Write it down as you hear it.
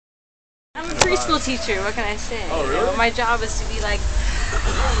I'm a preschool teacher, what can I say? Oh, really? You know, my job is to be like,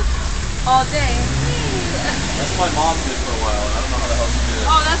 all day. That's what my mom did for a while. I don't know how the hell she did it.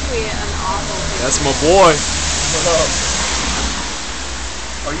 Oh, that's weird. An awful thing. That's my boy.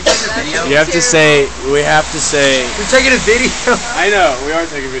 Oh, you taking a video? You have to say, we have to say. You're taking a video? I know, we are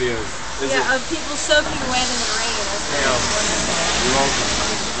taking videos. Yeah, of people soaking wet in the rain. You're welcome.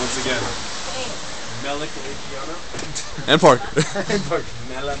 Once again. Mele. And Parker.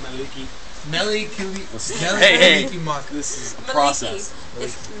 Mele maliki. Mele Hey, maka. this is a Maliki. process.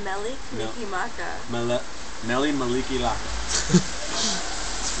 It's maliki maka. Mele maliki laka.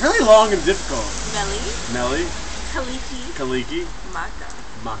 It's really long and difficult. Mele. Kaliki.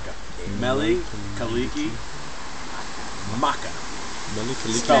 Maka. Mele kaliki maka. Mele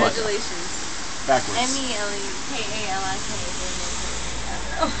kaliki. Congratulations. Backwards. MELEKALIK.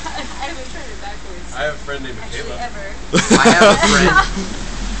 Oh, I haven't tried it backwards. I have a friend named Actually, Michaela. ever. I have a friend.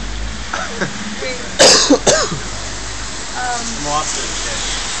 From Austin.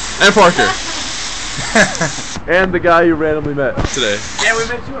 And Parker. And the guy you randomly met today. Yeah, we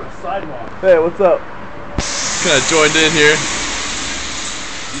met you on the sidewalk. Hey, what's up? Kind of joined in here.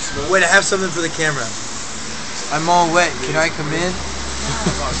 Wait, I have something for the camera. I'm all wet. Can I come in?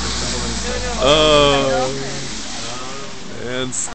 Oh. And